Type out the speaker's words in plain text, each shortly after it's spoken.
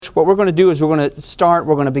what we're going to do is we're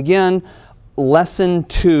going to begin lesson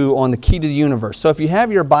 2 on the key to the universe. So if you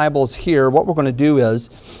have your Bibles here, what we're going to do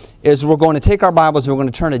is we're going to take our Bibles and we're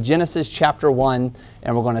going to turn to Genesis chapter 1,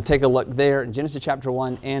 and we're going to take a look there in Genesis chapter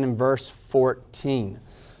 1 and in verse 14.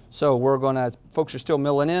 So folks are still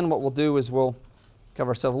milling in. What we'll do is we'll give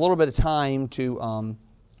ourselves a little bit of time to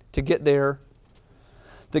get there.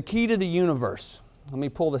 The key to the universe. Let me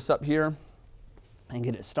pull this up here and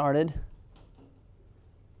get it started.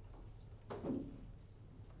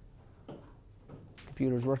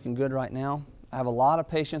 Computer's working good right now. I have a lot of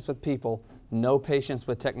patience with people, no patience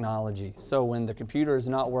with technology. So when the computer is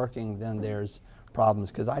not working, then there's problems,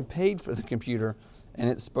 because I paid for the computer and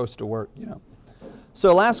it's supposed to work,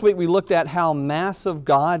 So last week we looked at how massive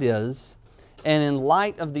God is, and in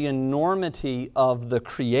light of the enormity of the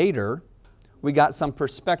Creator, we got some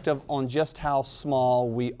perspective on just how small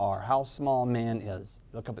we are, how small man is.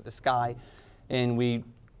 Look up at the sky, and we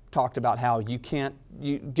talked about how you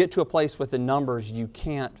get to a place with the numbers, you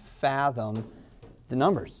can't fathom the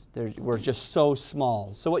numbers. We're just so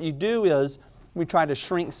small. So what you do is we try to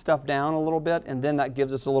shrink stuff down a little bit, and then that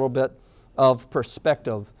gives us a little bit of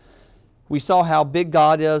perspective. We saw how big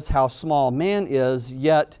God is, how small man is,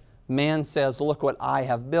 yet man says, look what I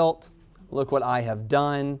have built, look what I have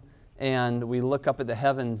done. And we look up at the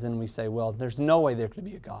heavens and we say, well, there's no way there could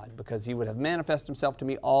be a God, because He would have manifested Himself to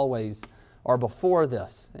me always or before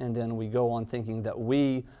this. And then we go on thinking that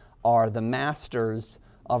we are the masters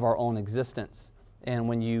of our own existence. And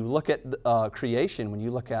when you look at creation, when you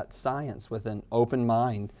look at science with an open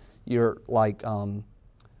mind, you're like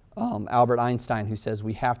Albert Einstein, who says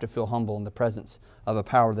we have to feel humble in the presence of a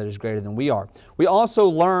power that is greater than we are. We also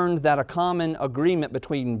learned that a common agreement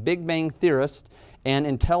between Big Bang theorists and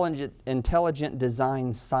intelligent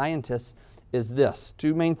design scientists is this.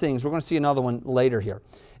 Two main things. We're going to see another one later here.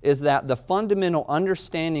 Is that the fundamental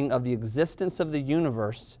understanding of the existence of the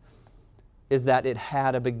universe is that it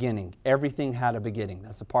had a beginning. Everything had a beginning.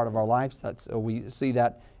 That's a part of our lives. We see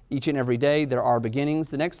that each and every day. There are beginnings.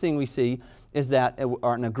 The next thing we see is that,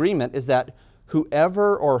 or an agreement, is that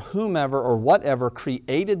whoever or whomever or whatever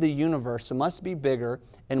created the universe must be bigger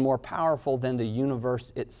and more powerful than the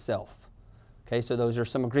universe itself. Okay, so those are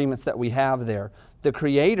some agreements that we have there. The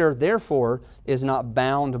Creator, therefore, is not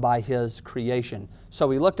bound by His creation. So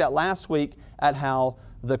we looked at last week at how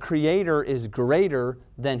the Creator is greater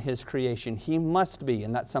than His creation. He must be,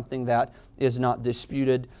 and that's something that is not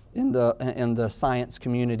disputed in the science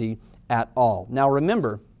community at all. Now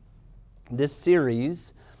remember, this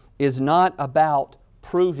series is not about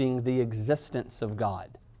proving the existence of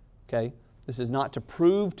God. Okay? This is not to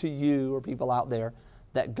prove to you or people out there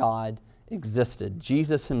that God existed.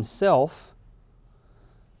 Jesus Himself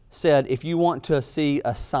said, if you want to see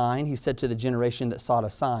a sign, He said to the generation that sought a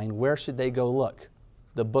sign, where should they go look?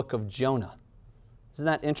 The book of Jonah. Isn't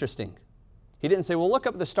that interesting? He didn't say, well, look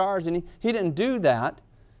up at the stars, and he didn't do that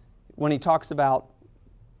when He talks about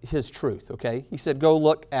His truth, okay? He said, go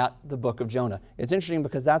look at the book of Jonah. It's interesting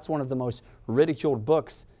because that's one of the most ridiculed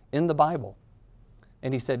books in the Bible.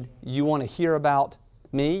 And He said, you want to hear about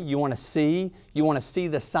me? You want to see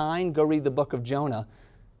the sign? Go read the book of Jonah.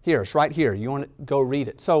 Here, it's right here. You want to go read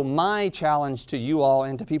it. So my challenge to you all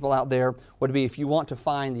and to people out there would be, if you want to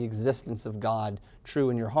find the existence of God true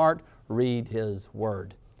in your heart, read His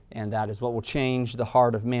Word. And that is what will change the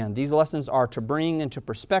heart of man. These lessons are to bring into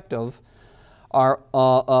perspective,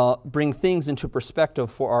 bring things into perspective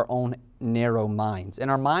for our own narrow minds. And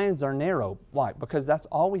our minds are narrow. Why? Because that's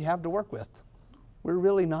all we have to work with. We're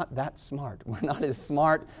really not that smart. We're not as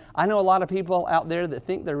smart. I know a lot of people out there that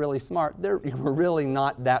think they're really smart. We're really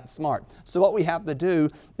not that smart. So what we have to do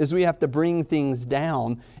is we have to bring things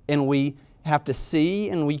down, and we have to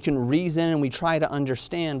see, and we can reason, and we try to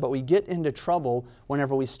understand, but we get into trouble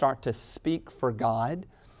whenever we start to speak for God.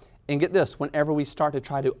 And get this, whenever we start to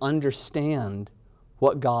try to understand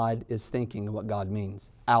what God is thinking and what God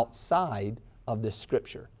means outside of this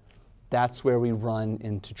Scripture. That's where we run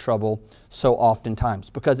into trouble so oftentimes,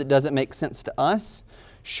 because it doesn't make sense to us.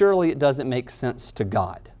 Surely it doesn't make sense to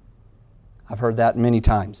God. I've heard that many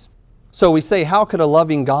times. So we say, how could a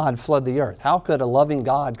loving God flood the earth? How could a loving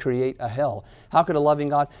God create a hell? How could a loving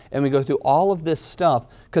God? And we go through all of this stuff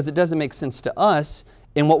because it doesn't make sense to us.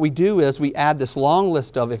 And what we do is we add this long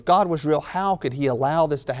list of, if God was real, how could He allow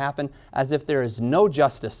this to happen? As if there is no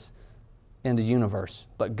justice in the universe.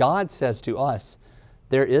 But God says to us,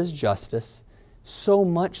 there is justice, so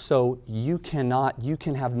much so you can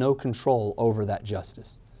have no control over that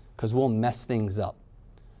justice, because we'll mess things up.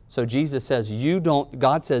 So Jesus says,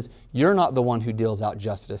 God says, you're not the one who deals out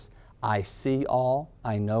justice. I see all,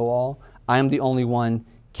 I know all. I am the only one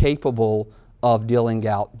capable of dealing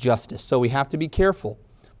out justice. So we have to be careful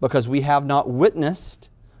because we have not witnessed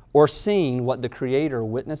or seen what the Creator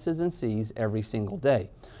witnesses and sees every single day.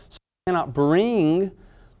 So we cannot bring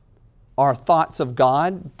our thoughts of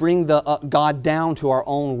God, bring God down to our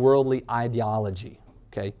own worldly ideology.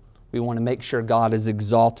 Okay? We want to make sure God is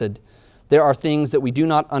exalted. There are things that we do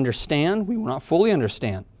not understand, we will not fully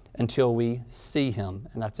understand until we see Him.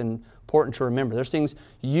 And that's important to remember. There's things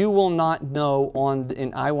you will not know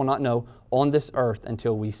and I will not know on this earth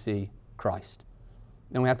until we see Christ.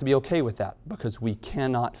 And we have to be okay with that because we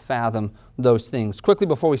cannot fathom those things. Quickly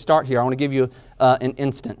before we start here, I want to give you an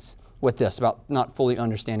instance with this about not fully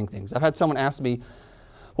understanding things. I've had someone ask me,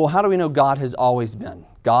 well, how do we know God has always been?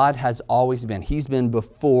 God has always been. He's been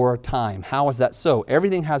before time. How is that so?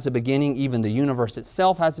 Everything has a beginning. Even the universe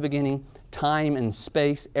itself has a beginning. Time and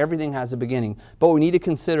space, everything has a beginning. But we need to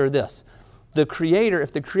consider this. The Creator,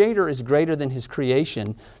 if the Creator is greater than His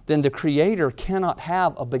creation, then the Creator cannot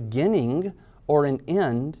have a beginning or an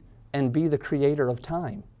end and be the Creator of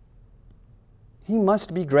time. He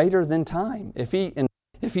must be greater than time. If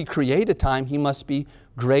He created time, He must be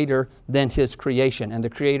greater than His creation. And the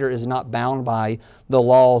Creator is not bound by the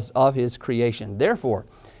laws of His creation. Therefore,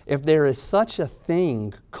 if there is such a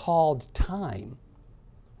thing called time,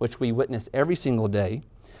 which we witness every single day,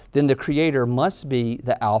 then the Creator must be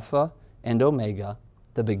the Alpha and Omega,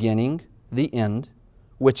 the beginning, the end,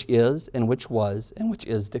 which is and which was and which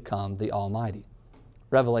is to come, the Almighty.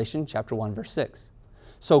 Revelation chapter 1, verse 6.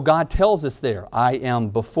 So God tells us there, I am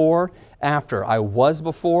before, after. I was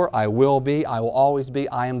before, I will be, I will always be.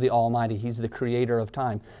 I am the Almighty. He's the Creator of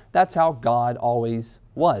time. That's how God always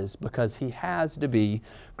was, because He has to be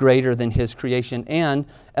greater than His creation. And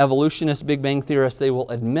evolutionists, Big Bang theorists, they will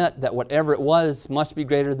admit that whatever it was must be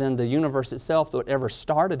greater than the universe itself, whatever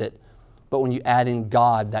started it. But when you add in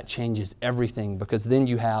God, that changes everything, because then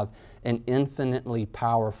you have an infinitely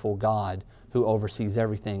powerful God who oversees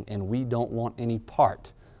everything, and we don't want any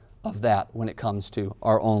part of that when it comes to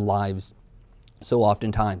our own lives so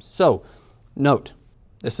oftentimes. So, note,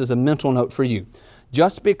 this is a mental note for you.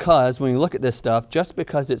 Just because, when you look at this stuff, just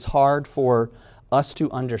because it's hard for us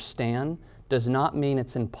to understand does not mean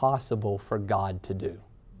it's impossible for God to do.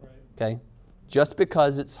 Okay? Just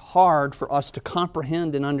because it's hard for us to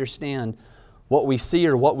comprehend and understand what we see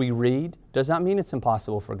or what we read does not mean it's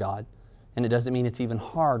impossible for God. And it doesn't mean it's even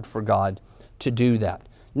hard for God to do that.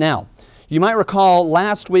 Now, you might recall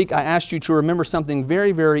last week I asked you to remember something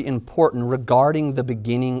very, very important regarding the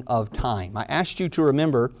beginning of time. I asked you to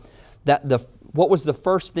remember that what was the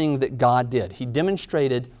first thing that God did? He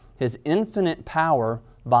demonstrated His infinite power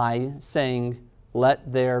by saying,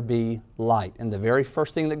 let there be light. And the very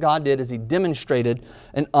first thing that God did is He demonstrated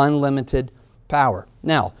an unlimited power.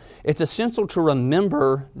 Now, it's essential to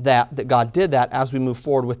remember that God did that as we move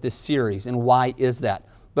forward with this series. And why is that?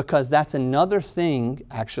 Because that's another thing,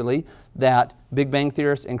 actually, that Big Bang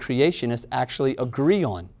theorists and creationists actually agree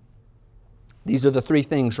on. These are the three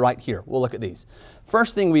things right here. We'll look at these.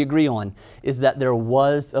 First thing we agree on is that there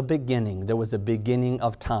was a beginning. There was a beginning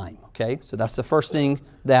of time. Okay? So that's the first thing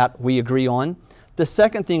that we agree on. The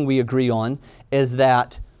second thing we agree on is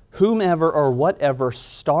that whomever or whatever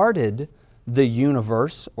started the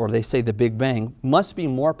universe, or they say the Big Bang, must be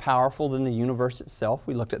more powerful than the universe itself.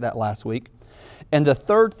 We looked at that last week. And the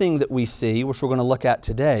third thing that we see, which we're going to look at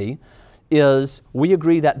today, is we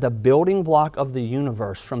agree that the building block of the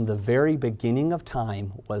universe from the very beginning of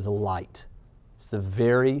time was light. It's the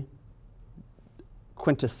very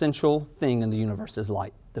quintessential thing in the universe is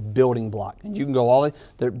light, the building block. And you can go all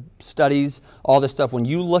the studies, all this stuff. When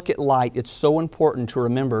you look at light, it's so important to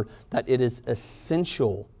remember that it is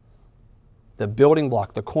essential. The building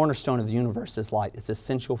block, the cornerstone of the universe is light. It's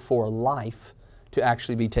essential for life to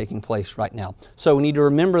actually be taking place right now. So we need to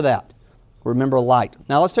remember that. Remember light.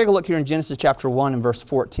 Now let's take a look here in Genesis chapter 1 and verse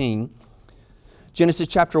 14. Genesis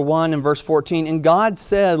chapter 1 and verse 14. And God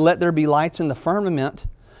said, let there be lights in the firmament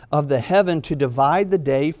of the heaven to divide the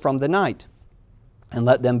day from the night. And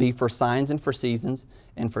let them be for signs and for seasons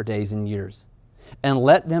and for days and years. And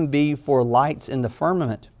let them be for lights in the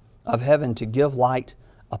firmament of heaven to give light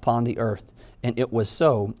upon the earth. And it was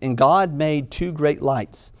so. And God made two great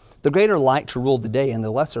lights, the greater light to rule the day and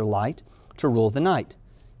the lesser light to rule the night.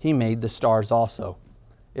 He made the stars also.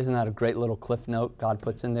 Isn't that a great little cliff note God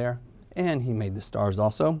puts in there? And He made the stars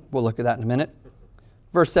also. We'll look at that in a minute.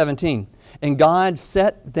 Verse 17, and God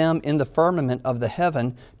set them in the firmament of the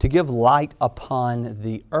heaven to give light upon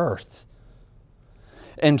the earth,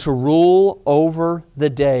 and to rule over the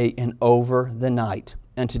day and over the night,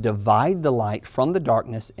 and to divide the light from the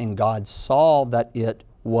darkness, and God saw that it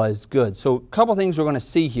was good. So a couple things we're going to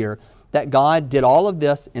see here that God did all of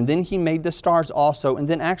this, and then He made the stars also. And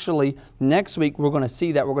then actually, next week, we're going to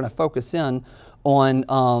see that we're going to focus in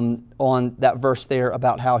on that verse there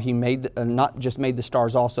about how He made, not just made the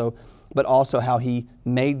stars also, but also how He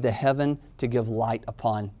made the heaven to give light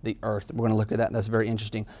upon the earth. We're going to look at that, and that's very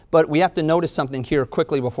interesting. But we have to notice something here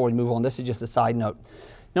quickly before we move on. This is just a side note.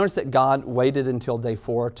 Notice that God waited until day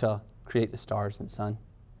 4 to create the stars and sun.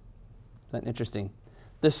 Isn't that interesting?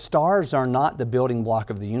 The stars are not the building block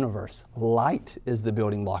of the universe. Light is the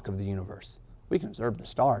building block of the universe. We can observe the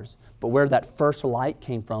stars, but where that first light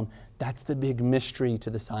came from, that's the big mystery to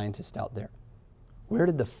the scientists out there. Where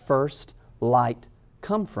did the first light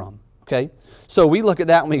come from? Okay, so we look at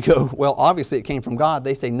that and we go, well, obviously it came from God.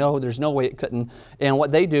 They say, no, there's no way it couldn't. And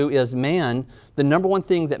what they do is man, the number one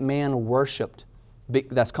thing that man worshipped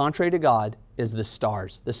that's contrary to God is the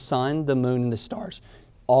stars, the sun, the moon, and the stars.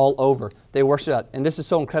 All over. They worship that. And this is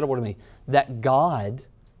so incredible to me, that God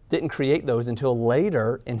didn't create those until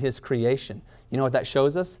later in His creation. You know what that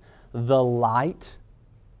shows us? The light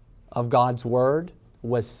of God's Word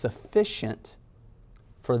was sufficient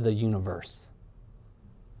for the universe.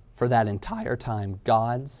 For that entire time,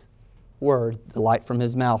 God's Word, the light from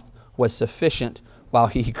His mouth, was sufficient while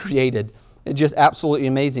He created. It's just absolutely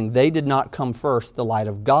amazing. They did not come first. The light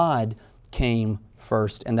of God came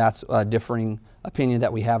first. And that's a differing opinion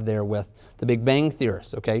that we have there with the Big Bang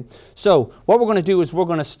theorists, okay? So what we're going to do is we're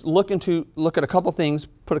going to look at a couple things,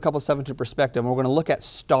 put a couple stuff into perspective, and we're going to look at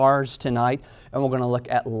stars tonight, and we're going to look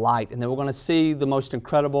at light, and then we're going to see the most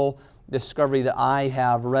incredible discovery that I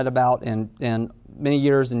have read about in many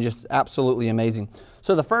years, and just absolutely amazing.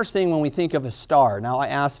 So the first thing when we think of a star, now I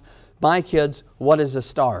asked my kids, what is a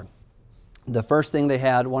star? The first thing they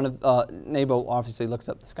had, one of Nabo obviously looks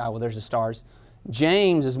up the sky, well, there's the stars.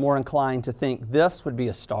 James is more inclined to think this would be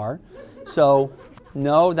a star. So,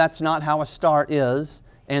 no, that's not how a star is.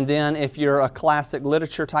 And then if you're a classic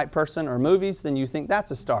literature type person or movies, then you think that's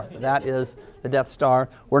a star. That is the Death Star.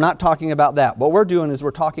 We're not talking about that. What we're doing is we're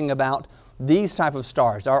talking about these type of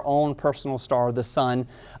stars, our own personal star, the sun,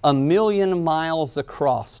 1 million miles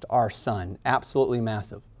across our sun. Absolutely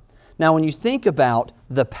massive. Now, when you think about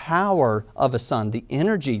the power of a sun, the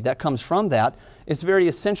energy that comes from that, it's very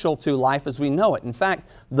essential to life as we know it. In fact,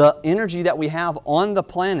 the energy that we have on the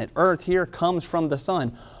planet Earth here comes from the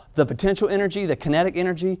sun. The potential energy, the kinetic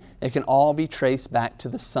energy, it can all be traced back to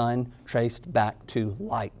the sun, traced back to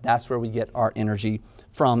light. That's where we get our energy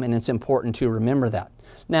from, and it's important to remember that.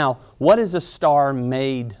 Now, what is a star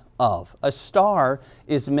made of? A star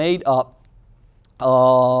is made up,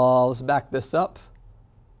 let's back this up.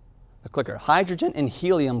 The clicker, hydrogen and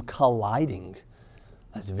helium colliding.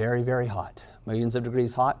 That's very, very hot. Millions of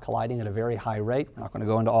degrees hot, colliding at a very high rate. We're not going to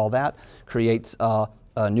go into all that. Creates a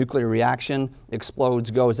nuclear reaction, explodes,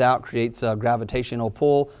 goes out, creates a gravitational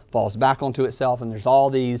pull, falls back onto itself, and there's all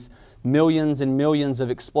these millions and millions of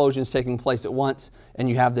explosions taking place at once, and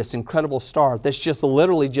you have this incredible star that's just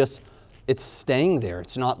literally it's staying there.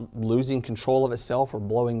 It's not losing control of itself or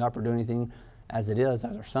blowing up or doing anything as it is,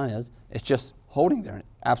 as our sun is. It's just holding there.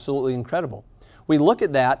 Absolutely incredible. We look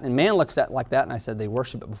at that, and man looks at it like that, and I said they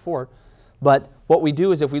worship it before. But what we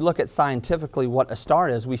do is if we look at scientifically what a star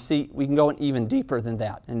is, we can go even deeper than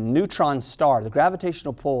that. A neutron star, the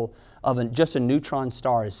gravitational pull of just a neutron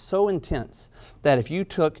star is so intense that if you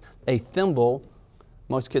took a thimble,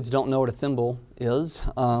 most kids don't know what a thimble is.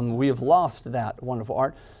 We have lost that wonderful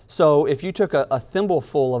art. So if you took a thimble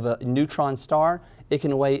full of a neutron star, it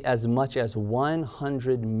can weigh as much as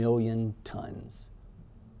 100 million tons.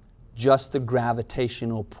 Just the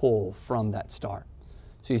gravitational pull from that star.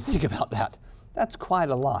 So you think about that. That's quite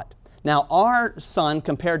a lot. Now our sun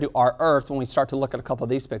compared to our Earth, when we start to look at a couple of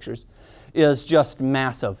these pictures, is just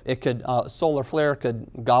massive. It could, solar flare could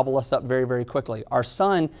gobble us up very, very quickly. Our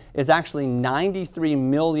sun is actually 93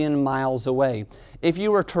 million miles away. If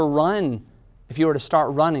you were to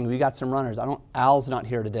start running, we got some runners. Al's not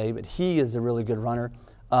here today, but he is a really good runner.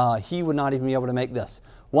 He would not even be able to make this.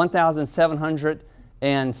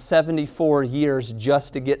 1,774 years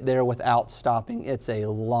just to get there without stopping. It's a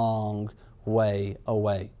long way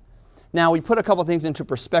away. Now, we put a couple things into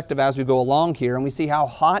perspective as we go along here, and we see how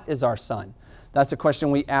hot is our sun. That's a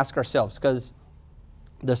question we ask ourselves, because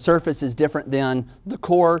the surface is different than the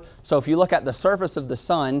core. So if you look at the surface of the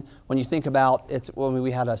sun, when you think about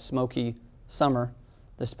we had a smoky summer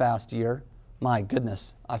this past year, my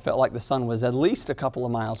goodness, I felt like the sun was at least a couple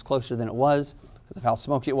of miles closer than it was because of how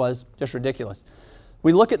smoky it was. Just ridiculous.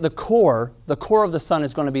 We look at the core of the sun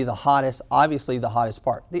is going to be the hottest, obviously the hottest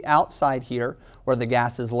part. The outside here, where the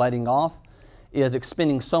gas is letting off, is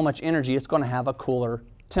expending so much energy, it's going to have a cooler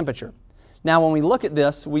temperature. Now when we look at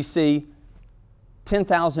this, we see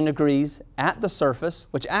 10,000 degrees at the surface,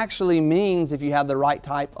 which actually means if you have the right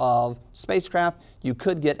type of spacecraft, you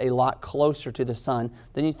could get a lot closer to the sun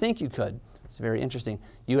than you think you could. It's very interesting.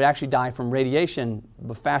 You would actually die from radiation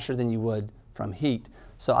faster than you would from heat.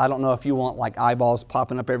 So I don't know if you want like eyeballs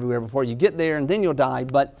popping up everywhere before you get there and then you'll die,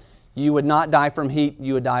 but you would not die from heat,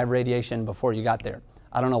 you would die of radiation before you got there.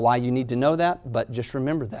 I don't know why you need to know that, but just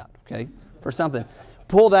remember that, okay, for something.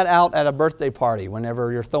 Pull that out at a birthday party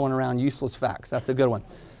whenever you're throwing around useless facts. That's a good one.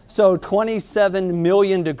 So 27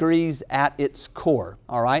 million degrees at its core,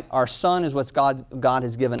 all right? Our sun is what God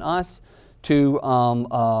has given us to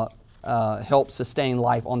help sustain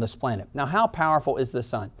life on this planet. Now, how powerful is the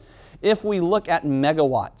sun? If we look at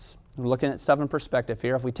megawatts, we're looking at stuff in perspective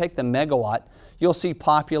here. If we take the megawatt, you'll see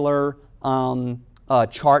popular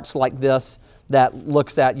charts like this that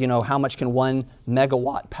looks at, how much can 1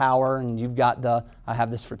 megawatt power, and you've got I have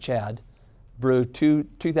this for Chad, brew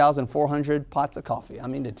 2,400 pots of coffee. I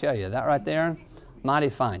mean to tell you, that right there, mighty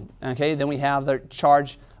fine. Okay, then we have the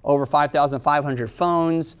charge over 5,500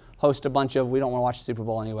 phones, host a bunch of, we don't want to watch the Super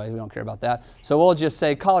Bowl anyway, we don't care about that. So we'll just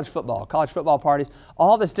say college football parties,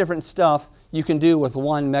 all this different stuff you can do with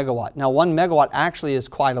 1 megawatt. Now 1 megawatt actually is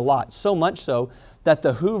quite a lot, so much so that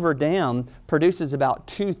the Hoover Dam produces about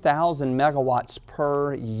 2,000 megawatts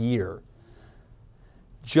per year.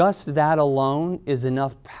 Just that alone is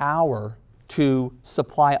enough power to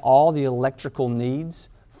supply all the electrical needs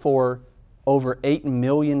for over 8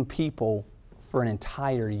 million people for an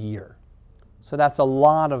entire year. So that's a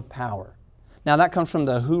lot of power. Now that comes from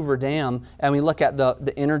the Hoover Dam, and we look at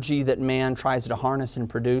the energy that man tries to harness and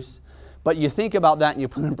produce. But you think about that and you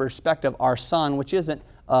put in perspective our sun, which isn't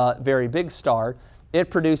a very big star, it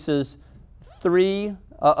produces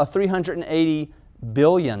 380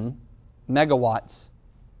 billion megawatts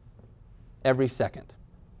every second.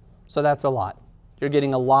 So that's a lot. You're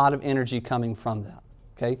getting a lot of energy coming from that.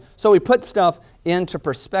 Okay? So we put stuff into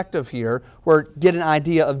perspective here, where get an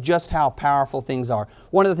idea of just how powerful things are.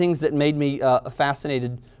 One of the things that made me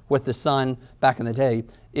fascinated with the sun back in the day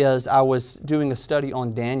is I was doing a study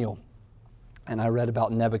on Daniel, and I read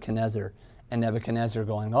about Nebuchadnezzar. And Nebuchadnezzar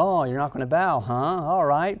going, oh, you're not going to bow, huh? All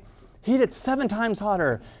right. Heat it 7 times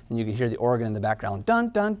hotter. And you can hear the organ in the background, dun,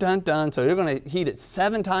 dun, dun, dun. So you're going to heat it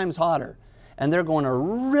 7 times hotter. And they're going to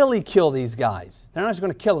really kill these guys. They're not just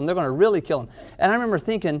going to kill them, they're going to really kill them. And I remember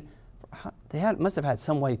thinking, must have had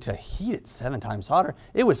some way to heat it 7 times hotter.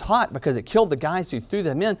 It was hot because it killed the guys who threw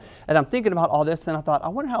them in. And I'm thinking about all this, and I thought, I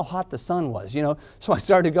wonder how hot the sun was, So I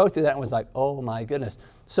started to go through that and was like, oh my goodness.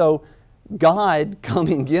 So God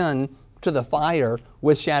coming in to the fire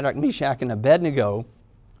with Shadrach, Meshach, and Abednego,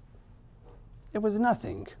 it was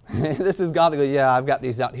nothing. This is God that goes, yeah, I've got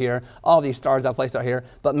these out here, all these stars I placed out here,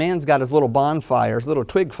 but man's got his little bonfire, his little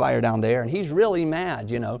twig fire down there, and he's really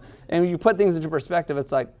mad, And when you put things into perspective,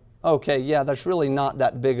 it's like, okay, yeah, that's really not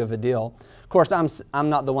that big of a deal. Of course, I'm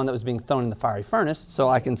not the one that was being thrown in the fiery furnace, so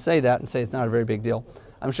I can say that and say it's not a very big deal.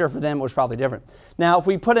 I'm sure for them it was probably different. Now, if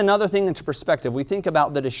we put another thing into perspective, we think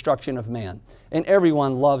about the destruction of man. And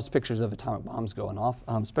everyone loves pictures of atomic bombs going off,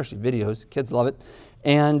 especially videos. Kids love it.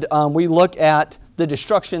 And we look at the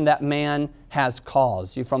destruction that man has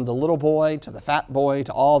caused. From the little boy to the fat boy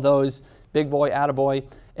to all those, big boy, attaboy.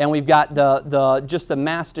 And we've got just the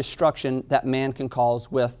mass destruction that man can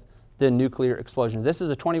cause with the nuclear explosion. This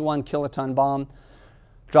is a 21 kiloton bomb.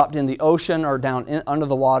 Dropped in the ocean or down under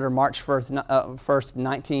the water, March 1st,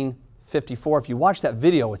 1954. If you watch that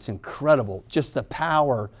video, it's incredible. Just the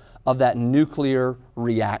power of that nuclear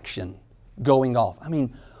reaction going off. I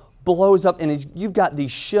mean, blows up, and you've got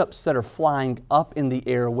these ships that are flying up in the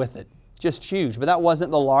air with it. Just huge. But that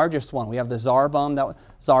wasn't the largest one. We have the Tsar bomb.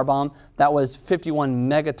 That was 51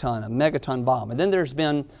 megaton, a megaton bomb. And then there's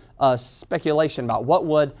been speculation about what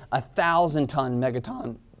would a 1,000-ton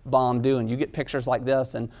megaton bomb do, and you get pictures like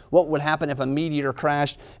this, and what would happen if a meteor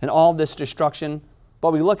crashed, and all this destruction.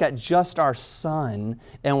 But we look at just our sun,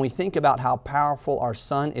 and we think about how powerful our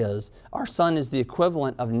sun is. Our sun is the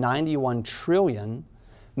equivalent of 91 trillion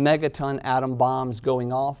megaton atom bombs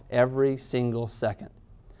going off every single second.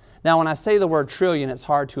 Now, when I say the word trillion, it's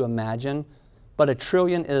hard to imagine, but a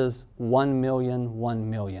trillion is 1 million 1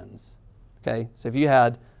 millions. Okay, so if you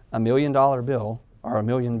had $1 million bill, or a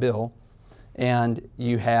million bill, and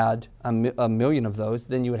you had a million of those,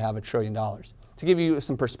 then you would have $1 trillion. To give you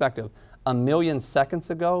some perspective, 1 million seconds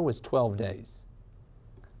ago was 12 days.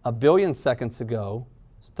 1 billion seconds ago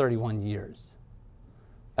was 31 years.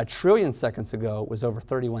 1 trillion seconds ago was over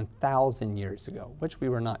 31,000 years ago, which we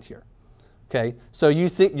were not here. Okay, so you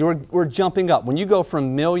think we're jumping up. When you go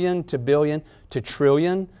from million to billion to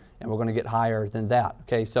trillion, and we're going to get higher than that.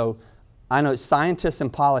 Okay, so I know scientists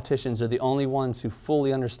and politicians are the only ones who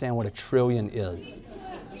fully understand what a trillion is.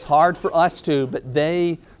 It's hard for us to, but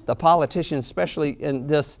the politicians, especially in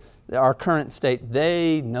our current state,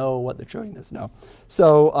 they know what the trillion is now.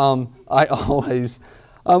 So I'm always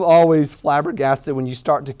flabbergasted when you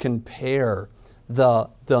start to compare the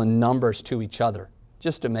numbers to each other.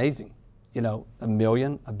 Just amazing. You know, a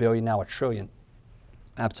million, a billion, now a trillion.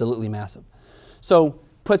 Absolutely massive. So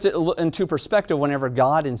puts it into perspective whenever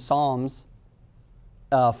God in Psalms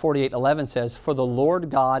 48:11 says, "For the Lord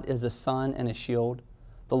God is a sun and a shield.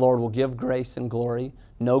 The Lord will give grace and glory.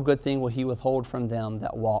 No good thing will He withhold from them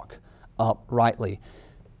that walk uprightly."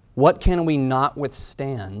 What can we not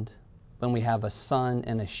withstand when we have a sun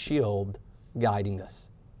and a shield guiding us?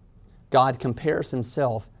 God compares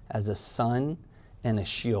Himself as a sun and a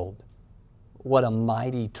shield. What a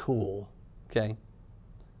mighty tool, okay?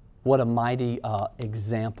 What a mighty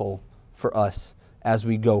example for us as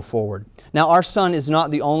we go forward. Now, our sun is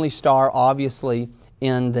not the only star, obviously,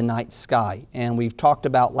 in the night sky. And we've talked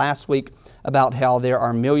about last week about how there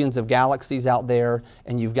are millions of galaxies out there,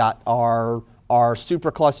 and you've got our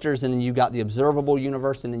superclusters, and then you've got the observable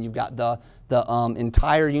universe, and then you've got the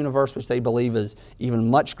entire universe, which they believe is even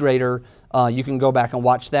much greater. You can go back and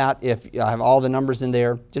watch that if I have all the numbers in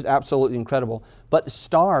there. Just absolutely incredible. But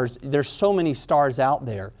stars, there's so many stars out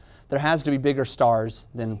there. There has to be bigger stars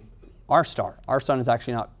than our star. Our sun is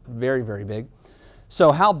actually not very, very big.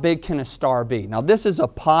 So how big can a star be? Now this is a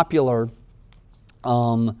popular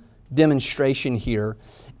demonstration here.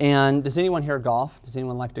 And does anyone here golf? Does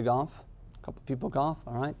anyone like to golf? A couple people golf,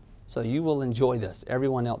 all right? So you will enjoy this.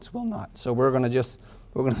 Everyone else will not. So we're going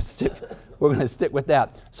to stick with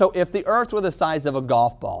that. So if the earth were the size of a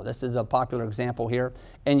golf ball, this is a popular example here,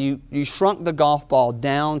 and you shrunk the golf ball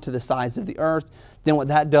down to the size of the earth, then what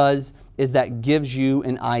that does is that gives you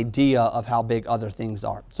an idea of how big other things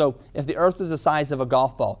are. So if the earth was the size of a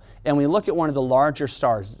golf ball, and we look at one of the larger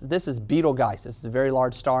stars, this is Betelgeuse. This is a very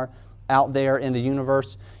large star out there in the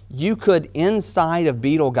universe. You could, inside of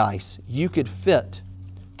Betelgeuse, you could fit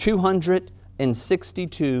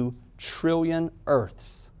 262 trillion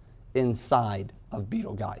Earths inside of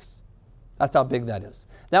Betelgeuse. That's how big that is.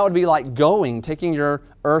 That would be like taking your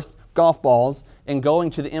Earth golf balls and going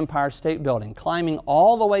to the Empire State Building, climbing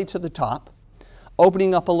all the way to the top,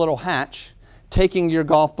 opening up a little hatch, taking your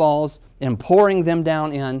golf balls and pouring them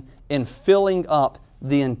down in and filling up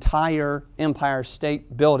the entire Empire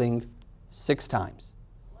State Building 6 times.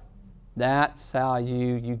 That's how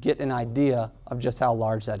you get an idea of just how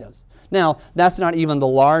large that is. Now, that's not even the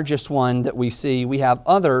largest one that we see. We have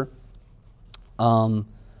other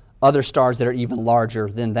stars that are even larger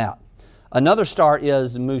than that. Another star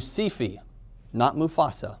is Musifi, not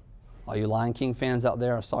Mufasa. All you Lion King fans out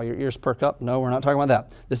there, I saw your ears perk up. No, we're not talking about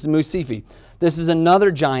that. This is Musifi. This is another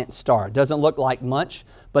giant star. It doesn't look like much,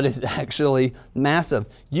 but it's actually massive.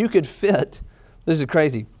 You could fit, this is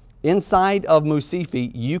crazy, inside of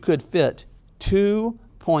Musifi, you could fit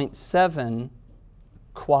 2.7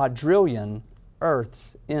 quadrillion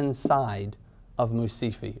Earths inside of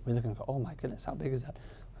Musifi. We look and go, oh my goodness, how big is that?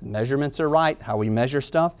 The measurements are right, how we measure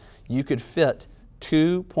stuff. You could fit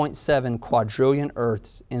 2.7 quadrillion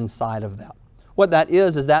Earths inside of that. What that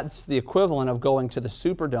is that's the equivalent of going to the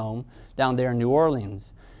Superdome down there in New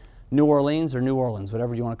Orleans. New Orleans or New Orleans,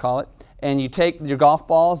 whatever you want to call it. And you take your golf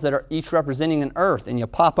balls that are each representing an Earth, and you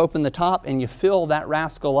pop open the top and you fill that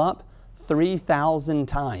rascal up 3,000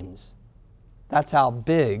 times. That's how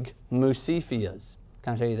big Musifi is.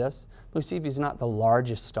 Can I tell you this? Musifi is not the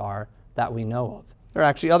largest star that we know of. There are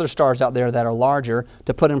actually other stars out there that are larger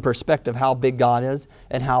to put in perspective how big God is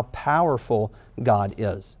and how powerful God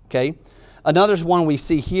is. Okay? Another one we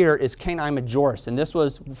see here is Canis Majoris, and this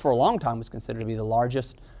was, for a long time, was considered to be the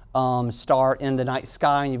largest star in the night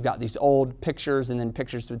sky. And you've got these old pictures and then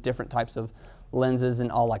pictures with different types of lenses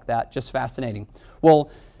and all like that. Just fascinating. Well,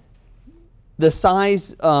 the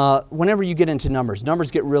size, whenever you get into numbers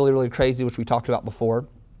get really, really crazy, which we talked about before.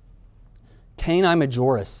 Canis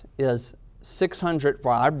Majoris is 600,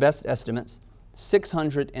 for our best estimates,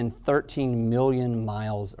 613 million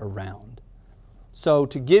miles around. So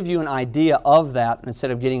to give you an idea of that,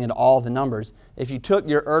 instead of getting into all the numbers, if you took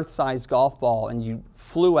your Earth-sized golf ball and you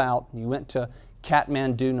flew out, you went to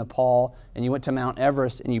Kathmandu, Nepal, and you went to Mount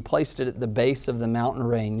Everest and you placed it at the base of the mountain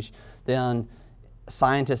range, then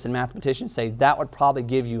scientists and mathematicians say that would probably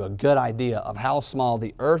give you a good idea of how small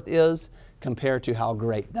the Earth is compared to how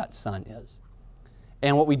great that sun is.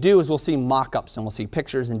 And what we do is we'll see mock-ups and we'll see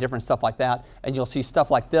pictures and different stuff like that. And you'll see stuff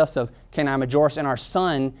like this of Canis Majoris, and our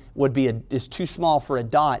sun is too small for a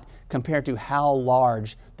dot compared to how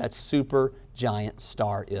large that super giant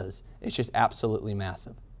star is. It's just absolutely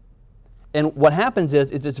massive. And what happens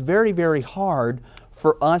is it's very, very hard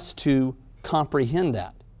for us to comprehend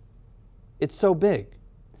that. It's so big.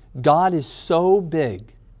 God is so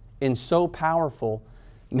big and so powerful,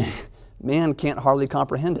 man can't hardly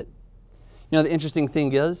comprehend it. You know, the interesting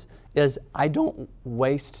thing is I don't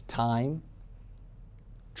waste time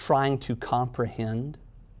trying to comprehend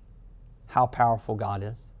how powerful God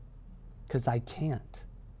is, because I can't.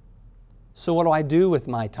 So what do I do with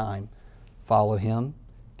my time? Follow Him,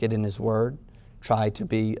 get in His Word, try to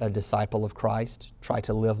be a disciple of Christ, try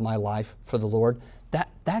to live my life for the Lord.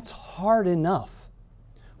 That's hard enough.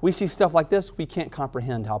 We see stuff like this, we can't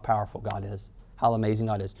comprehend how powerful God is, how amazing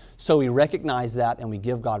God is. So we recognize that and we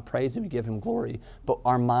give God praise and we give Him glory, but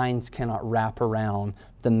our minds cannot wrap around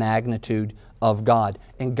the magnitude of God.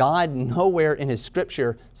 And God nowhere in His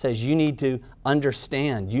Scripture says you need to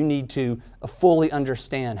understand, you need to fully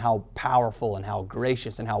understand how powerful and how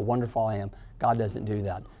gracious and how wonderful I am. God doesn't do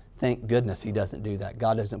that. Thank goodness He doesn't do that.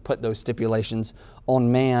 God doesn't put those stipulations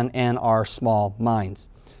on man and our small minds.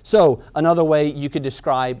 So another way you could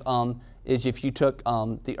describe is if you took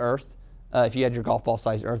the earth, if you had your golf ball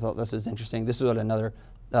sized earth. Oh, this is interesting. This is what another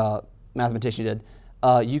mathematician did.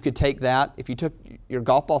 You could take that, if you took your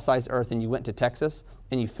golf ball sized earth and you went to Texas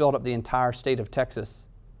and you filled up the entire state of Texas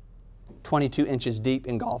 22 inches deep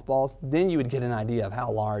in golf balls, then you would get an idea of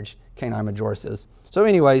how large Canine Majoris is. So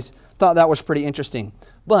anyways, thought that was pretty interesting.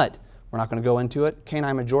 But we're not going to go into it.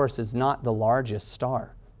 Canine Majoris is not the largest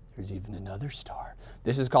star. There's even another star.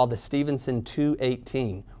 This is called the Stephenson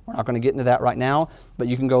 218. We're not going to get into that right now, but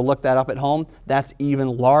you can go look that up at home. That's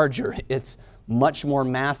even larger. It's much more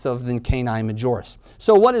massive than Canine Majoris.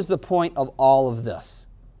 So what is the point of all of this?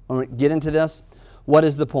 When we get into this, what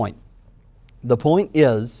is the point? The point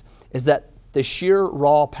is that the sheer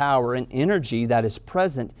raw power and energy that is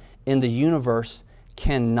present in the universe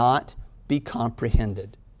cannot be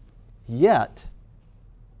comprehended. Yet,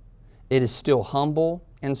 it is still humble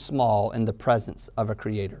and small in the presence of a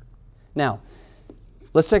Creator. Now,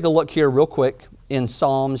 let's take a look here real quick in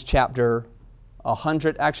Psalms chapter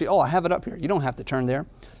 100. Actually, I have it up here. You don't have to turn there.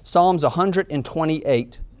 Psalms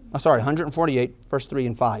 148, verse 3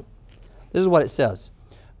 and 5. This is what it says.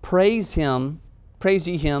 Praise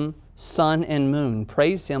ye Him, sun and moon.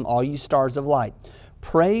 Praise Him, all ye stars of light.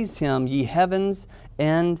 Praise Him, ye heavens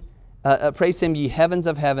of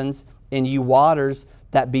heavens, and ye waters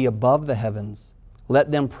that be above the heavens.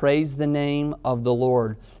 Let them praise the name of the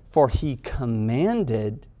Lord, for He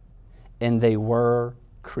commanded, and they were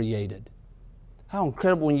created. How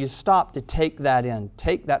incredible when you stop to take that in,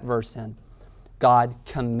 take that verse in. God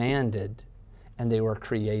commanded, and they were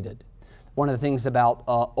created. One of the things about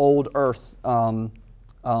old earth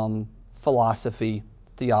philosophy,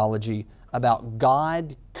 theology, about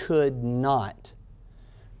God could not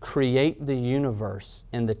create the universe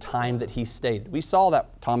in the time that He stated. We saw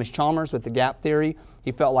that Thomas Chalmers with the gap theory.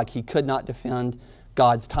 He felt like he could not defend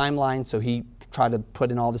God's timeline, so he tried to put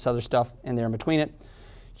in all this other stuff in there in between it.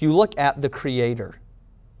 You look at the Creator.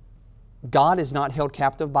 God is not held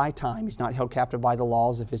captive by time. He's not held captive by the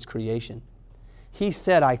laws of His creation. He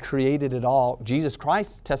said, I created it all. Jesus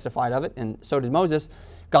Christ testified of it, and so did Moses.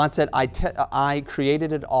 God said, I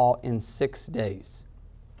created it all in 6 days.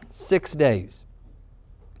 6 days.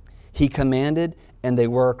 He commanded, and they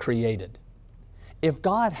were created. If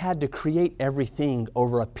God had to create everything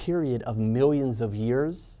over a period of millions of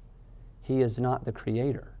years, He is not the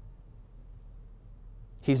Creator.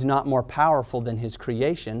 He's not more powerful than His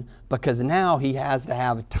creation, because now He has to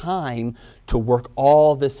have time to work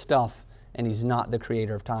all this stuff, and He's not the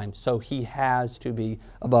creator of time. So He has to be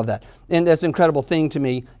above that. And this incredible thing to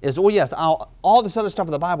me is, yes, all this other stuff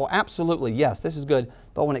in the Bible, absolutely, yes, this is good.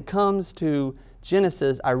 But when it comes to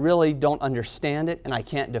Genesis, I really don't understand it, and I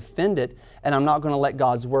can't defend it, and I'm not going to let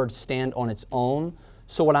God's Word stand on its own.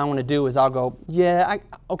 So what I want to do is I'll go,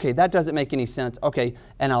 okay, that doesn't make any sense. Okay,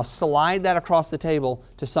 and I'll slide that across the table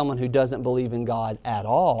to someone who doesn't believe in God at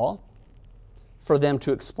all, for them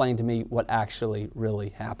to explain to me what actually really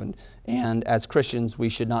happened. And as Christians, we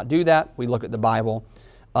should not do that. We look at the Bible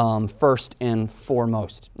first and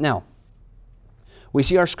foremost. Now, we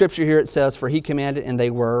see our scripture here. It says, for He commanded, and they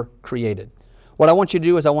were created. What I want you to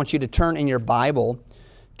do is I want you to turn in your Bible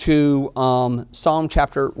to Psalm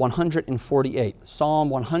chapter 148. Psalm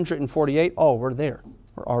 148. Oh, we're there.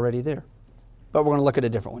 We're already there. But we're going to look at a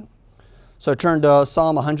different one. So turn to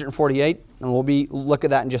Psalm 148, and we'll look at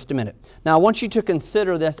that in just a minute. Now, I want you to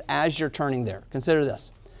consider this as you're turning there. Consider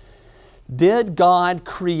this. Did God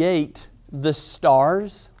create the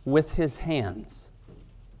stars with His hands?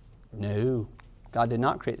 No. God did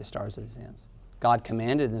not create the stars with His hands. God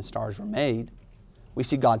commanded, and the stars were made. We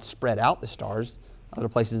see God spread out the stars, other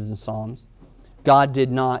places in Psalms. God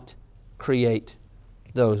did not create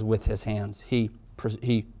those with His hands. He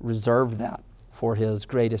reserved that for His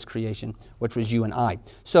greatest creation, which was you and I.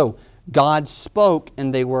 So God spoke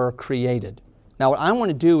and they were created. Now what I want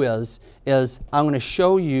to do is I'm going to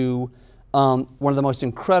show you one of the most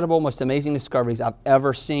incredible, most amazing discoveries I've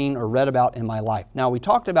ever seen or read about in my life. Now we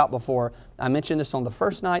talked about before, I mentioned this on the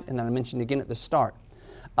first night and then I mentioned again at the start,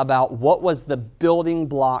 about what was the building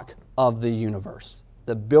block of the universe.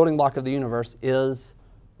 The building block of the universe is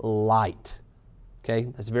light. Okay,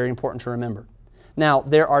 that's very important to remember. Now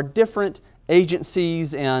there are different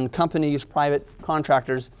agencies and companies, private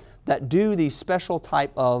contractors that do these special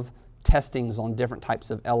type of testings on different types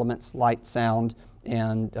of elements, light, sound,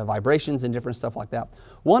 and vibrations and different stuff like that.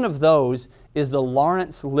 One of those is the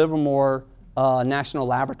Lawrence Livermore National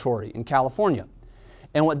Laboratory in California.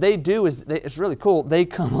 And what they do is, it's really cool, they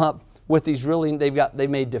come up with these they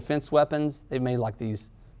made defense weapons, they've made like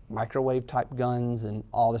these microwave type guns and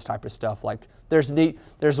all this type of stuff. Like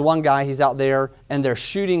there's one guy, he's out there and they're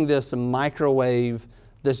shooting this microwave,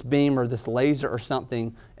 this beam or this laser or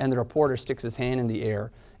something, and the reporter sticks his hand in the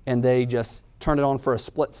air and they just turn it on for a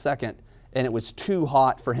split second and it was too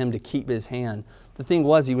hot for him to keep his hand. The thing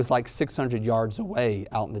was, he was like 600 yards away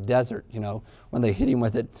out in the desert, when they hit him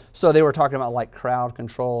with it. So they were talking about like crowd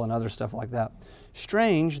control and other stuff like that.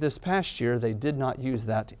 Strange, this past year they did not use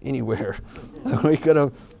that anywhere. we could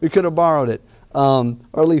have borrowed it, or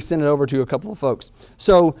at least sent it over to a couple of folks.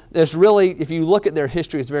 So there's really, if you look at their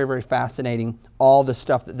history, it's very, very fascinating, all the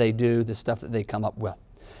stuff that they do, the stuff that they come up with.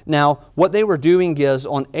 Now, what they were doing is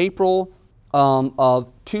on April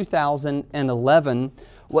of 2011,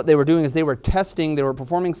 what they were doing is they were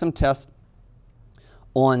performing some tests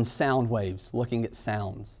on sound waves, looking at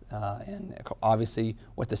sounds. And obviously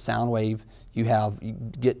with the sound wave, you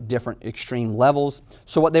get different extreme levels.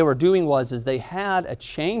 So what they were doing is they had a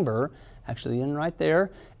chamber, actually in right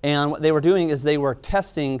there, and what they were doing is they were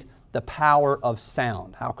testing the power of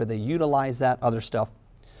sound. How could they utilize that, other stuff.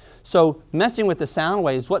 So messing with the sound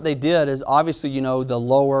waves, what they did is obviously,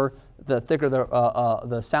 the thicker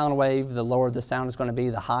the sound wave, the lower the sound is going to be,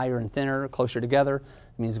 the higher and thinner, closer together.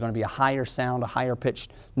 It means it's going to be a higher sound, a higher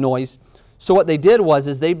pitched noise. So what they did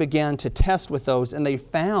is they began to test with those, and they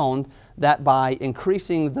found that by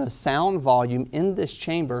increasing the sound volume in this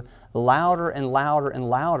chamber louder and louder and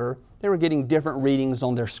louder, they were getting different readings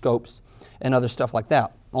on their scopes and other stuff like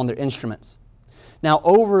that, on their instruments. Now,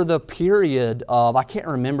 over the period of, I can't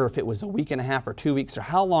remember if it was a week and a half or 2 weeks or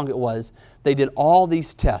how long it was, they did all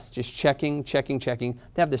these tests, just checking.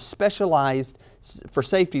 They have this specialized, for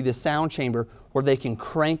safety, this sound chamber where they can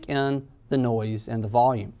crank in the noise and the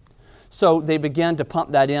volume. So they began to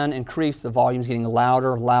pump that in, increase the volumes, getting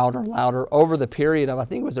louder. Over the period of, I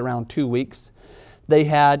think it was around 2 weeks, they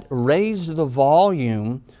had raised the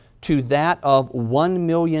volume to that of 1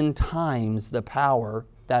 million times the power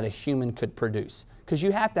that a human could produce. Because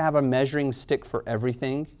you have to have a measuring stick for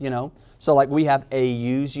everything, So like we have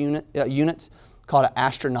AU's units called an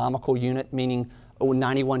astronomical unit, meaning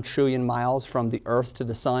 91 trillion miles from the Earth to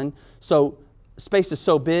the Sun. So space is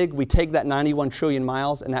so big, we take that 91 trillion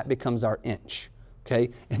miles and that becomes our inch.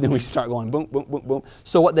 Okay? And then we start going boom, boom, boom, boom.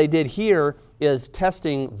 So what they did here is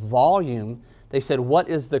testing volume. They said,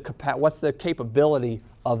 what's the capability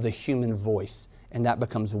of the human voice? And that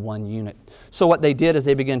becomes 1 unit. So what they did is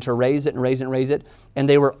they began to raise it, and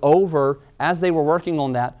they were as they were working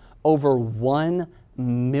on that, over 1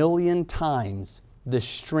 million times the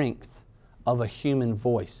strength of a human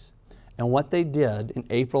voice. And what they did in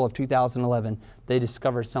April of 2011, they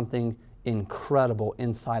discovered something incredible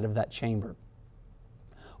inside of that chamber.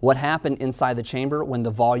 What happened inside the chamber when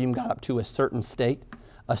the volume got up to a certain state,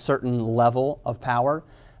 a certain level of power,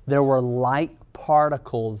 there were light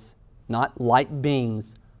particles, not light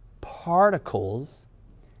beams, particles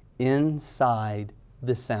inside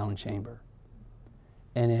the sound chamber.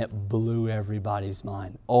 And it blew everybody's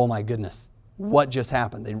mind. Oh my goodness, what just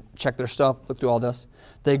happened? They check their stuff, look through all this.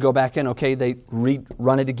 They go back in, okay, they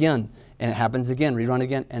rerun it again, and it happens again, rerun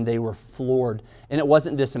again, and they were floored. And it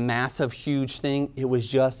wasn't this massive, huge thing. It was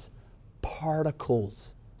just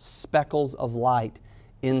particles, speckles of light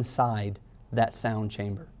inside that sound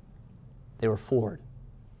chamber. They were floored.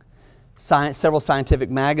 Several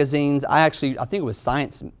scientific magazines. I think it was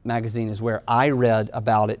Science magazine is where I read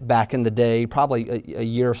about it back in the day, probably a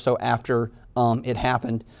year or so after it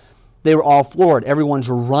happened. They were all floored. Everyone's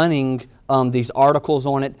running these articles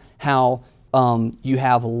on it, how you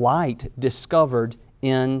have light discovered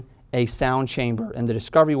in a sound chamber. And the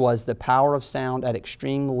discovery was the power of sound at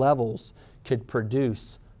extreme levels could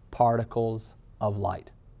produce particles of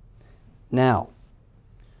light. Now,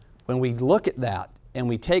 when we look at that, and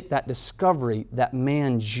we take that discovery that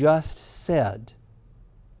man just said,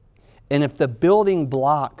 and if the building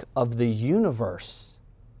block of the universe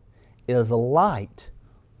is light,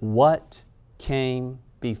 what came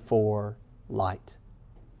before light?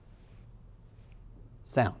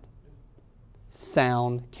 Sound.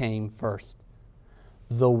 Sound came first.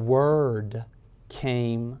 The Word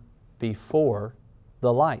came before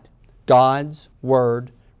the light. God's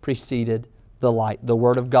Word preceded the light, the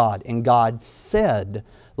Word of God. And God said,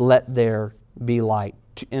 "Let there be light."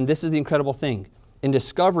 And this is the incredible thing. In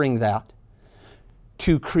discovering that,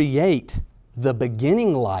 to create the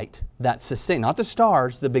beginning light that sustains, not the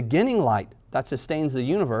stars, the beginning light that sustains the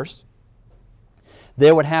universe,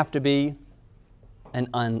 there would have to be an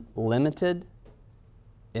unlimited,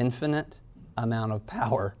 infinite amount of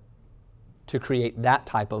power to create that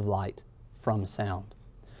type of light from sound.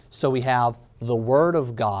 So we have the Word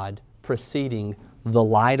of God preceding the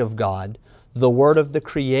light of God. The Word of the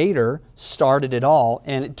Creator started it all,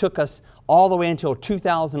 and it took us all the way until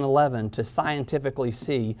 2011 to scientifically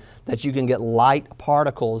see that you can get light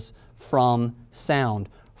particles from sound.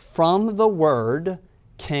 From the Word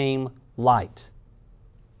came light.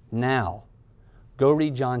 Now, go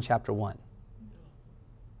read John chapter 1.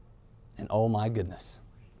 And oh my goodness.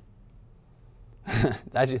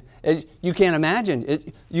 You can't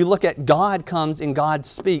imagine. You look at God comes and God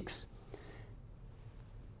speaks.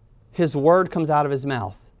 His Word comes out of His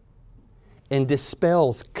mouth and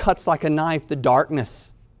dispels, cuts like a knife, the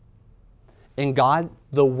darkness. And God,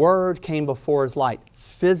 the Word came before His light.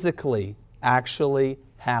 Physically, actually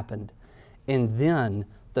happened. And then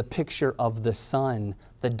the picture of the sun,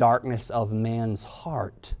 the darkness of man's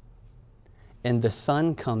heart. And the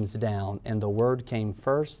sun comes down and the Word came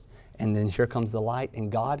first, and then here comes the light,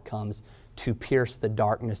 and God comes to pierce the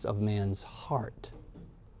darkness of man's heart.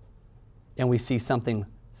 And we see something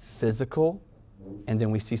physical, and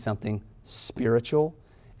then we see something spiritual,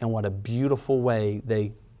 and what a beautiful way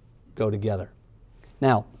they go together.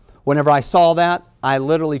 Now, whenever I saw that, I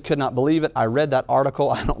literally could not believe it. I read that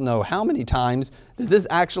article, I don't know how many times. Did this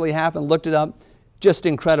actually happen? Looked it up. Just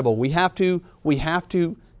incredible. We have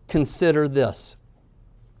to consider this.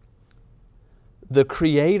 The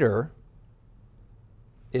Creator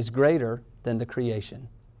is greater than the creation.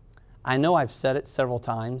 I know I've said it several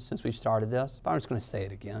times since we've started this, but I'm just going to say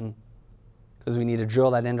it again because we need to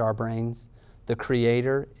drill that into our brains. The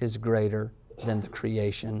Creator is greater than the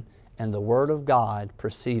creation, and the Word of God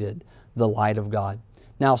preceded the light of God.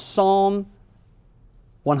 Now, Psalm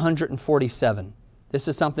 147. This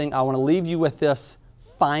is something I want to leave you with this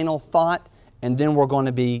final thought, and then we're going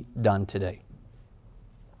to be done today.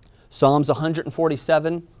 Psalms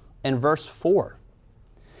 147 and verse 4.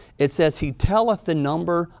 It says, He telleth the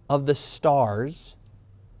number of the stars.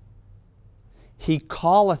 He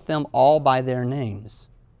calleth them all by their names.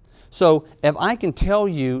 So if I can tell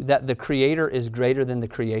you that the Creator is greater than the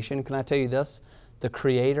creation, can I tell you this? The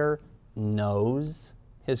Creator knows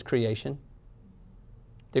His creation.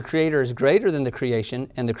 The Creator is greater than the creation,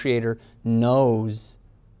 and the Creator knows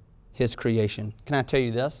His creation. Can I tell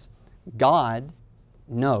you this? God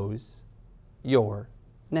knows your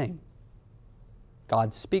name.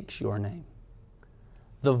 God speaks your name.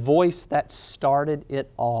 The voice that started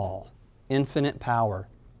it all, infinite power,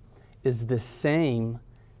 is the same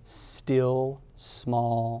still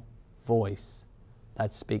small voice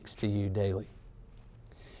that speaks to you daily.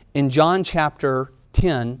 In John chapter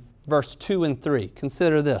 10, verse 2 and 3,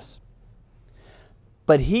 consider this.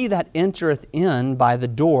 But he that entereth in by the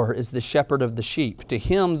door is the shepherd of the sheep. To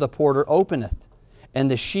him the porter openeth, and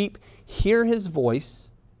the sheep hear his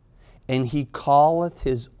voice, and he calleth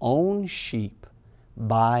his own sheep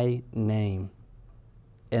by name,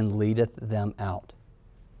 and leadeth them out.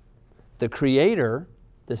 The Creator,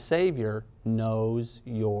 the Savior, knows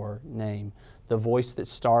your name. The voice that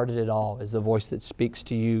started it all is the voice that speaks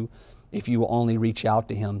to you if you will only reach out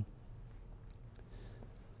to Him.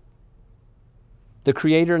 The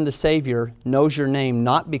Creator and the Savior knows your name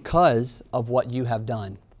not because of what you have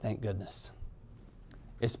done, thank goodness.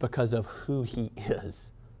 It's because of who He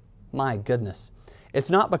is. My goodness. It's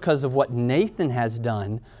not because of what Nathan has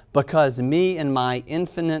done, because me and my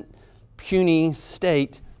infinite, puny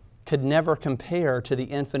state could never compare to the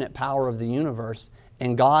infinite power of the universe.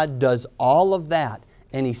 And God does all of that,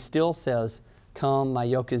 and He still says, come, my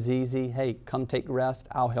yoke is easy. Hey, come take rest.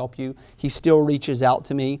 I'll help you. He still reaches out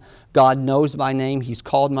to me. God knows my name. He's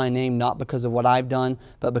called my name not because of what I've done,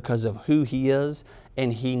 but because of who He is.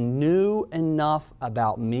 And He knew enough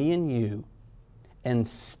about me and you and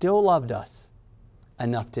still loved us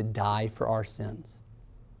enough to die for our sins.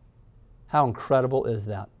 How incredible is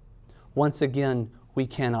that? Once again, we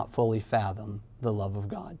cannot fully fathom the love of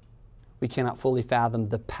God. We cannot fully fathom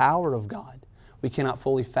the power of God. We cannot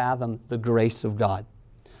fully fathom the grace of God.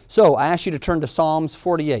 So I ask you to turn to Psalms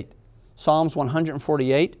 48. Psalms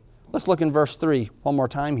 148. Let's look in verse 3 one more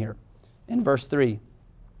time here. In verse 3.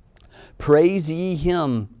 Praise ye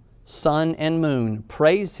Him, sun and moon.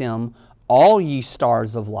 Praise Him, all ye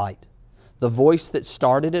stars of light. The voice that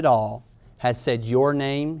started it all has said your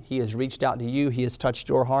name. He has reached out to you. He has touched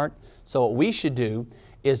your heart. So what we should do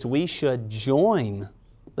is we should join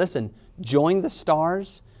the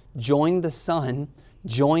stars, join the sun,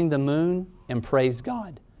 join the moon, and praise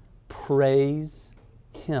God. Praise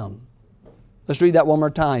Him. Let's read that one more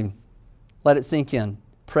time. Let it sink in.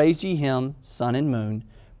 Praise ye Him, sun and moon.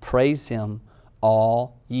 Praise Him,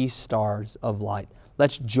 all ye stars of light.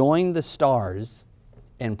 Let's join the stars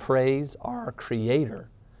and praise our Creator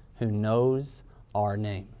who knows our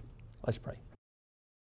name. Let's pray.